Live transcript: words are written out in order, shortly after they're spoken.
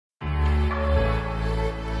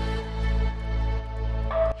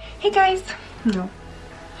Hey guys. No.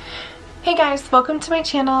 Hey guys, welcome to my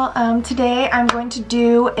channel. Today I'm going to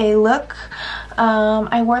do a look.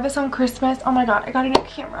 I wore this on Christmas. Oh my god, I got a new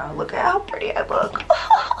camera. Look at how pretty I look.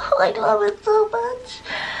 Oh, I love it so much.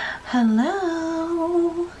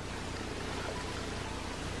 Hello.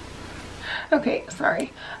 Okay,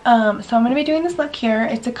 sorry. So I'm going to be doing this look here.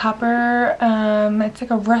 It's a copper, it's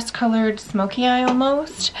like a rust colored smoky eye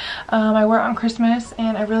almost. I wore it on Christmas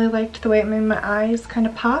and I really liked the way it made my eyes kind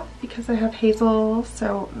of pop because I have hazel,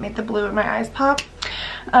 so it made the blue in my eyes pop.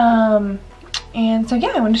 And so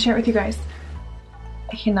yeah, I wanted to share it with you guys.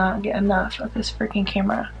 I cannot get enough of this freaking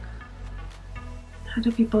camera. How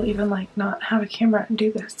do people even like not have a camera and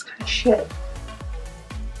do this kind of shit?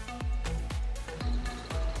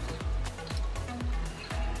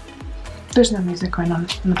 There's no music going on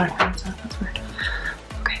in the background, so that's weird.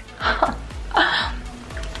 Okay.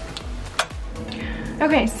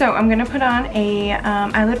 Okay, so I'm gonna put on a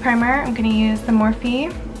eyelid primer. I'm gonna use the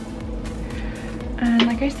Morphe. And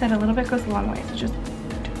like I said, a little bit goes a long way, so just do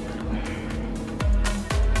a little.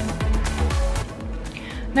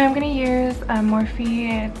 Now I'm gonna use a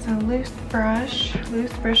Morphe. It's a loose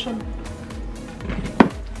bristle.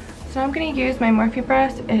 So I'm gonna use my Morphe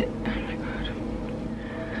brush.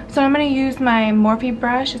 So I'm going to use my Morphe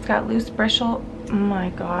brush. It's got loose bristle. Oh my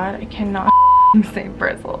god, I cannot say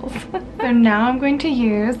bristles. So now I'm going to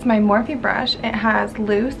use my Morphe brush. It has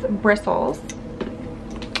loose bristles.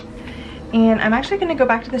 And I'm actually going to go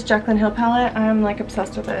back to this Jaclyn Hill palette. I'm like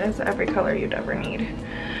obsessed with it. It's every color you'd ever need.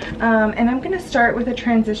 And I'm going to start with a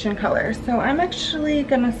transition color. So I'm actually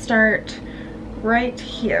going to start right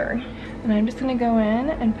here. And I'm just going to go in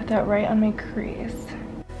and put that right on my crease.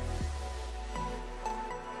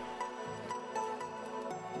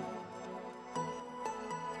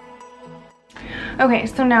 Okay,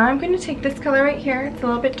 so now I'm going to take this color right here, it's a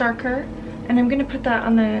little bit darker, and I'm going to put that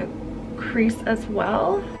on the crease as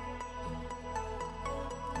well.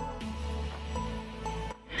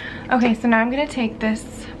 Okay, so now I'm going to take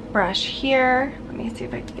this brush here. Let me see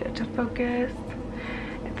if I can get it to focus.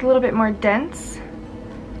 It's a little bit more dense.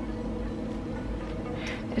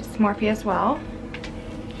 It's Morphe as well.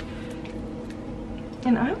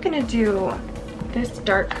 And I'm going to do this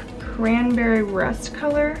dark cranberry rust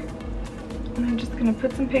color. And I'm just going to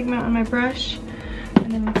put some pigment on my brush,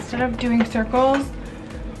 and then instead of doing circles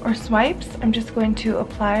or swipes, I'm just going to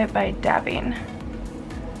apply it by dabbing.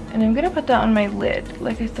 And I'm going to put that on my lid.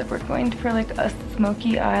 Like I said, we're going for like a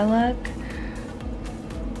smoky eye look.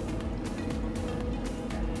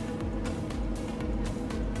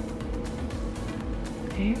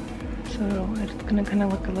 Okay, so it's going to kind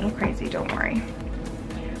of look a little crazy, don't worry.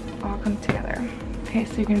 All come together. Okay,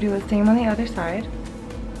 so you're going to do the same on the other side.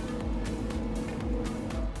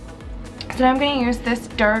 So now I'm going to use this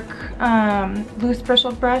dark loose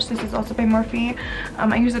bristled brush. This is also by Morphe.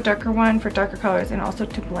 I use a darker one for darker colors and also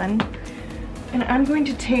to blend. And I'm going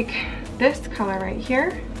to take this color right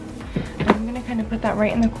here, and I'm going to kind of put that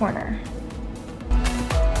right in the corner.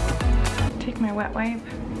 Take my wet wipe.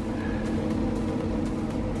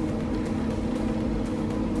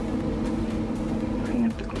 Clean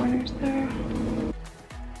up the corners there.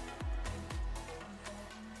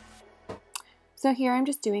 So here I'm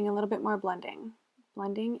just doing a little bit more blending.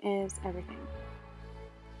 Blending is everything.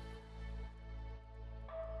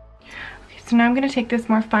 Okay, so now I'm going to take this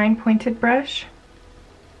more fine pointed brush,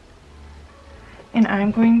 and I'm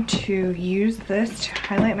going to use this to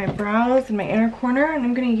highlight my brows and my inner corner, and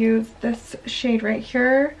I'm going to use this shade right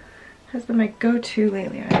here. It has been my go-to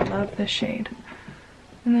lately. I love this shade.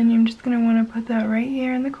 And then I'm just going to want to put that right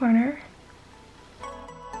here in the corner.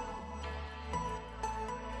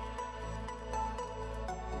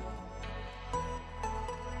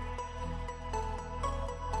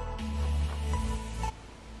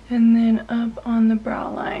 And then up on the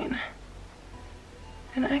brow line.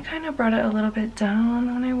 And I kind of brought it a little bit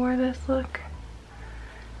down when I wore this look.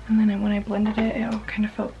 And then when I blended it, it all kind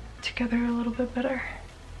of felt together a little bit better.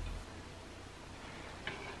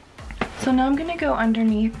 So now I'm going to go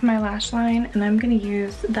underneath my lash line, and I'm going to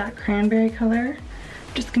use that cranberry color.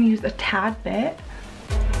 I'm just going to use a tad bit.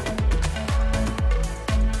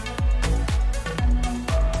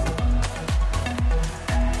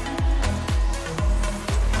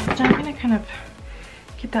 So I'm going to kind of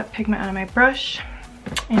get that pigment out of my brush,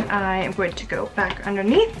 and I am going to go back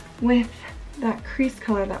underneath with that crease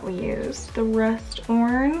color that we used, the rust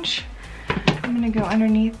orange. I'm going to go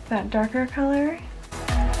underneath that darker color.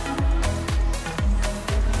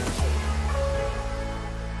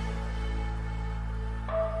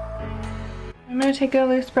 I'm going to take a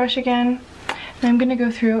loose brush again, and I'm going to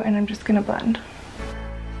go through and I'm just going to blend.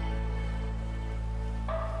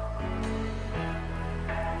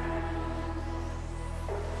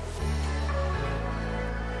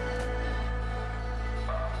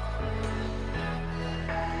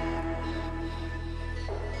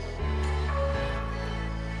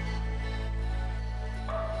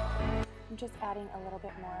 just adding a little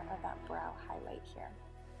bit more of that brow highlight here.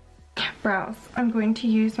 Brows. I'm going to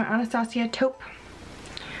use my Anastasia taupe.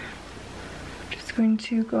 Just going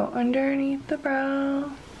to go underneath the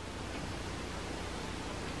brow.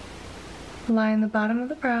 Line the bottom of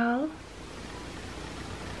the brow.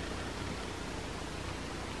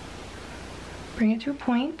 Bring it to a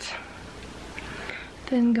point.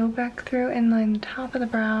 Then go back through and line the top of the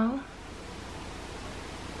brow.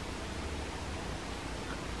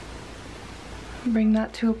 Bring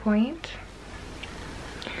that to a point.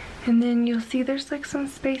 And then you'll see there's like some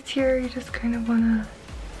space here. You just kind of wanna,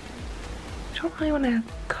 you don't really wanna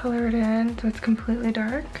color it in so it's completely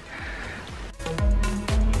dark.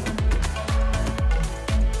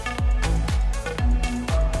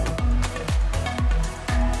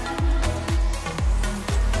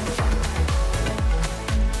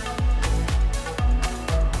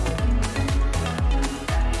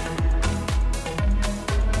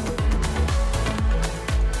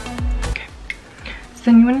 So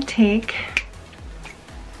then you want to take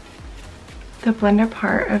the blender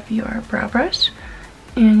part of your brow brush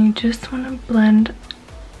and you just want to blend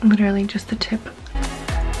literally just the tip.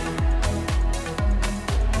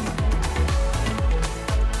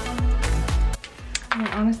 And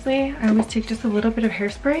honestly, I always take just a little bit of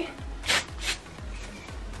hairspray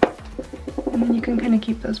and then you can kind of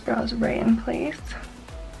keep those brows right in place.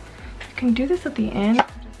 You can do this at the end,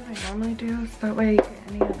 which is what I normally do, so that way you get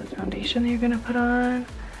any of the foundation that you're gonna put on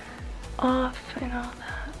off and all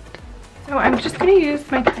that. So I'm just gonna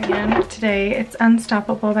use my crayon today. It's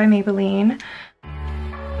Unstoppable by Maybelline.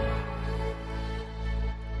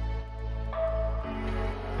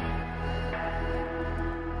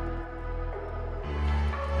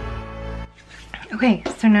 Okay,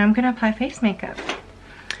 so now I'm gonna apply face makeup.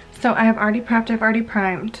 So I have already prepped, I've already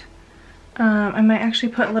primed. I might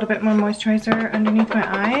actually put a little bit more moisturizer underneath my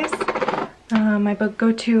eyes. My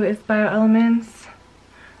go-to is Bio Elements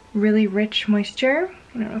Really Rich Moisture.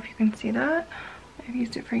 I don't know if you can see that. I've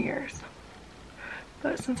used it for years.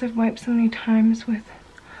 But since I've wiped so many times with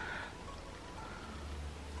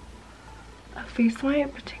a face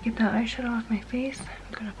wipe to get that eyeshadow off my face,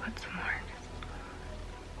 I'm gonna put some more.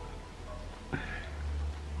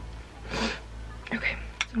 Okay,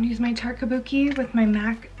 so I'm gonna use my Tarte Kabuki with my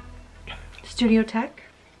MAC Studio Tech.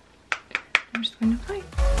 I'm just going to apply.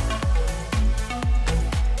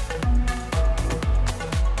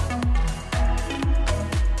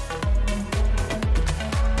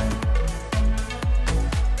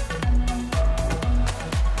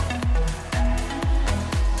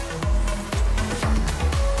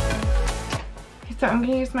 Okay, so I'm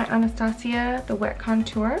going to use my Anastasia, the Wet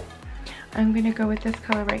Contour. I'm going to go with this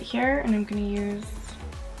color right here, and I'm going to use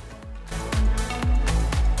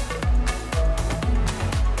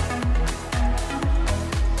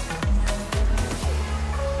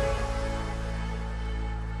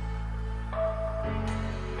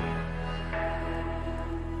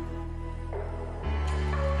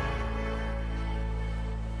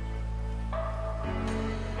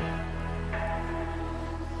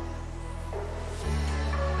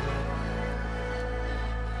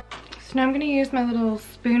So now I'm going to use my little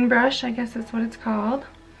spoon brush, I guess that's what it's called.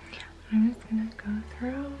 I'm just going to go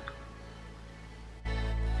through.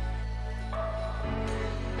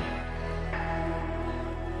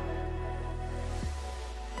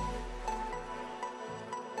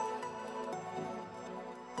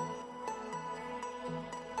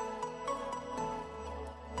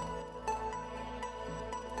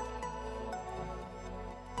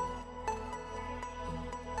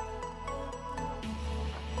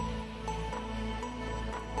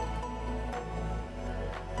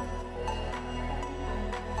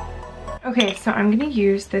 Okay, so I'm gonna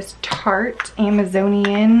use this Tarte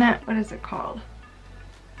Amazonian, what is it called?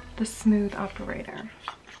 The Smooth Operator.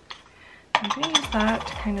 I'm gonna use that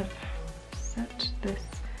to kind of set this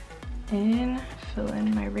in, fill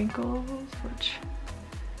in my wrinkles, which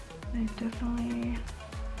I definitely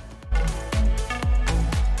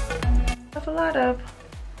have a lot of.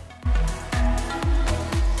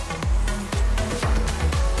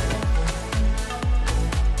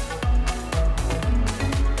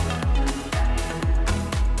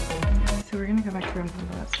 So we're gonna go back to rooms and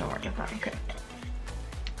let's don't worry about that. Okay.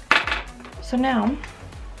 So now,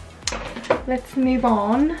 let's move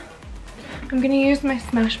on. I'm gonna use my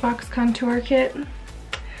Smashbox contour kit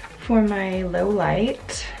for my low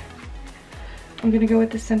light. I'm gonna go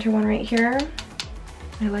with the center one right here.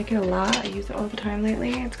 I like it a lot. I use it all the time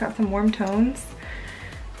lately. It's got some warm tones.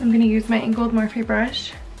 I'm gonna use my Ingold Morphe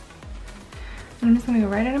brush. I'm just gonna go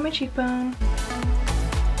right under my cheekbone.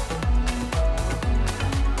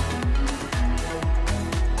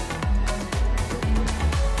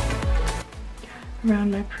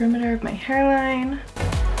 around my perimeter of my hairline.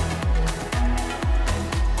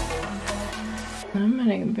 I'm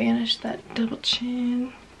gonna vanish that double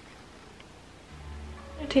chin.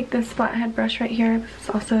 I'm gonna take this flathead brush right here. This is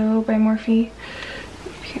also by Morphe,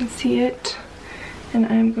 if you can see it. And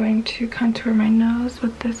I'm going to contour my nose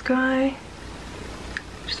with this guy.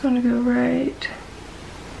 Just want to go right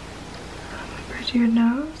on the bridge of your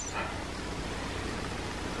nose.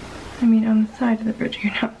 I mean on the side of the bridge of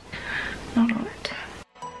your nose, not on it.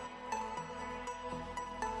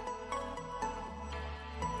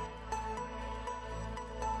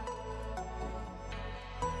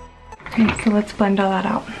 Okay, so let's blend all that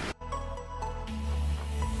out.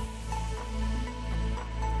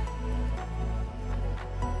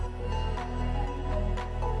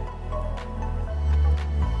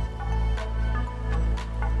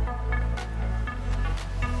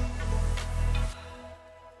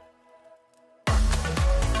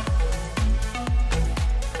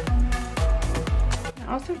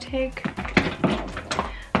 Also take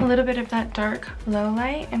a little bit of that dark low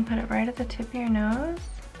light and put it right at the tip of your nose.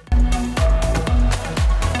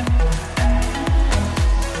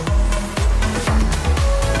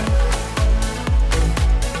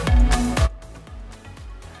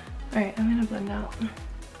 Alright, I'm gonna blend out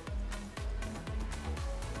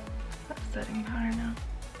that setting powder now.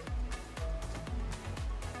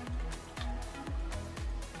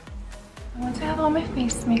 Once I have all my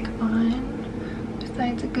face makeup on,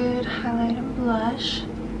 besides a good highlight and blush,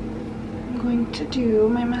 I'm going to do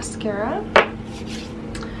my mascara.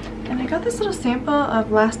 And I got this little sample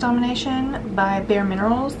of Last Domination by Bare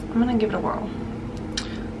Minerals. I'm gonna give it a whirl.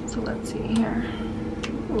 So let's see here.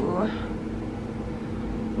 Ooh.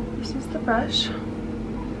 This is the brush.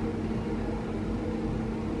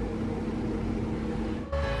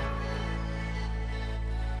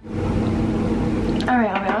 Alright,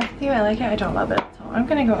 I'll be honest with you, I like it, I don't love it. So I'm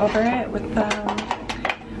gonna go over it with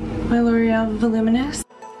my L'Oreal Voluminous.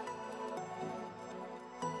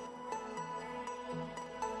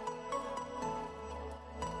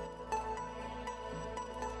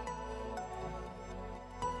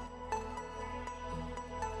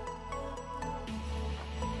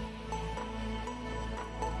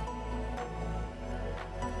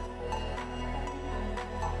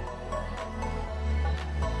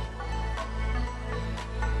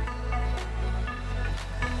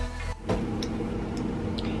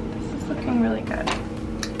 Really good.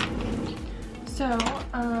 So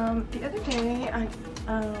the other day I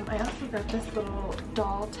also got this little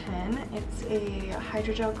doll 10. It's a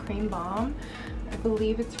hydrogel cream balm. I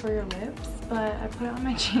believe it's for your lips, but I put it on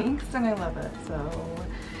my cheeks and I love it, so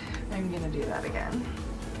I'm gonna do that again.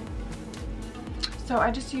 So I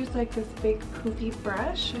just used like this big poofy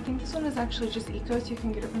brush. I think this one is actually just Eco, so you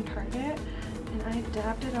can get it from Target, and I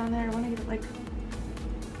dabbed it on there. I want to get like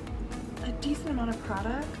a decent amount of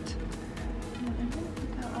product. I'm going to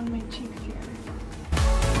put that on my cheeks here.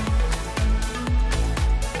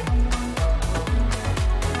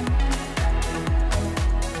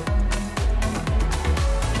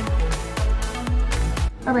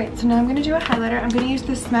 Alright, so now I'm going to do a highlighter. I'm going to use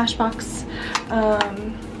this Smashbox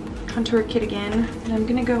contour kit again. And I'm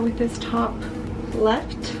going to go with this top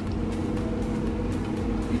left.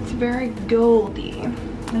 It's very goldy.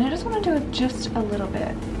 And I just want to do it just a little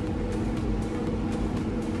bit.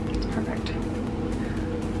 It's perfect.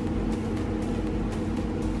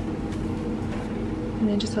 And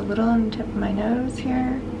then just a little on the tip of my nose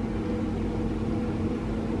here.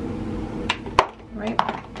 Right.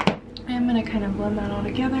 I'm going to kind of blend that all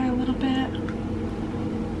together a little bit.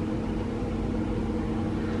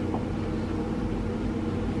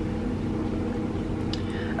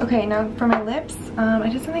 Okay, now for my lips, I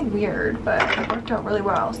did something weird, but it worked out really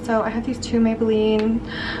well. So I have these two Maybelline,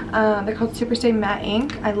 they're called Super Stay Matte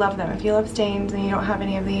Ink. I love them. If you love stains and you don't have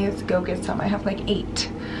any of these, go get some. I have like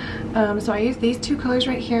 8. So I use these two colors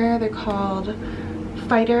right here. They're called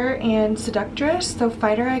Fighter and Seductress. So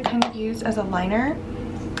Fighter I kind of use as a liner.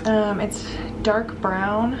 It's dark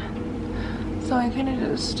brown. So I kind of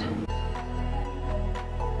just...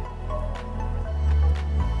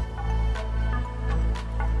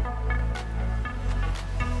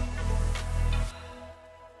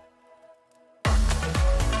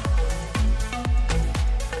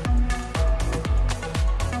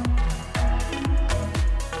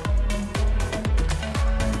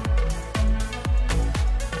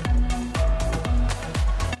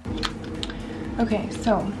 Okay,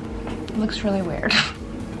 so it looks really weird.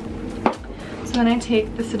 So then I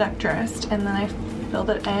take the Seductress and then I filled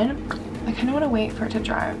it in. I kind of want to wait for it to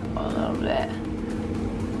dry a little bit,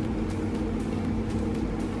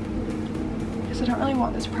 because because I don't really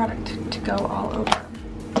want this product to go all over.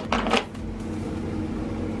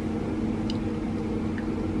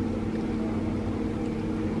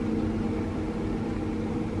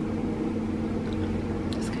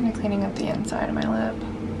 Just kind of cleaning up the inside of my lip.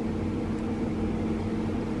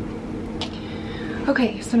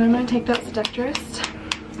 Okay, so now I'm going to take that Seductress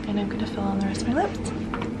and I'm going to fill in the rest of my lips.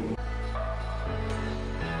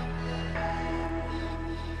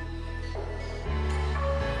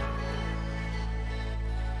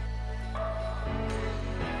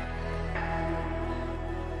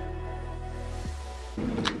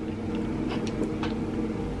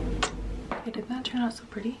 Okay, did that turn out so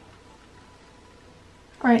pretty?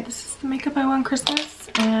 Alright, this is the makeup I wore on Christmas,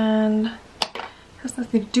 and it has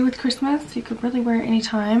nothing to do with Christmas. You could really wear it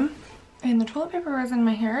anytime. And the toilet paper was in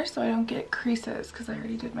my hair so I don't get creases because I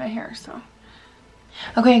already did my hair, so.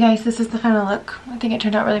 Okay guys, this is the final look. I think it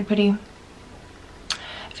turned out really pretty.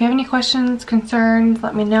 If you have any questions, concerns,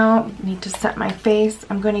 let me know. I need to set my face.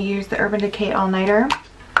 I'm going to use the Urban Decay All Nighter.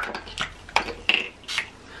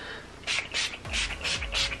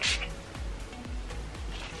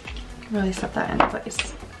 Really set that into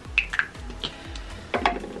place.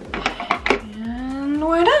 And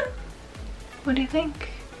we're done. What do you think?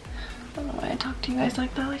 I don't know why I talk to you guys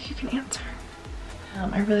like that, like you can answer.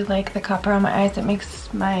 I really like the copper on my eyes. It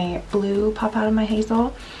makes my blue pop out of my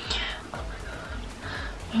hazel. Oh my god.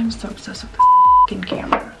 I'm so obsessed with this f***ing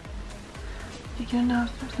camera. I get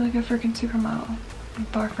enough. I feel like a freaking supermodel. I'm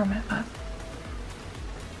far from it, but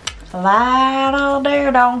that'll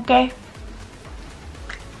do, donkey.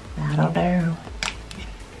 That'll do.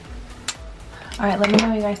 Alright, let me know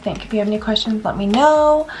what you guys think. If you have any questions, let me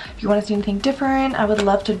know. If you want to see anything different, I would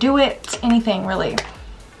love to do it. Anything, really.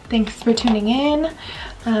 Thanks for tuning in.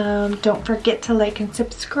 Don't forget to like and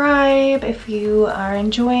subscribe if you are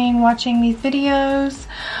enjoying watching these videos.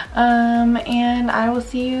 And I will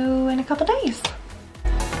see you in a couple days.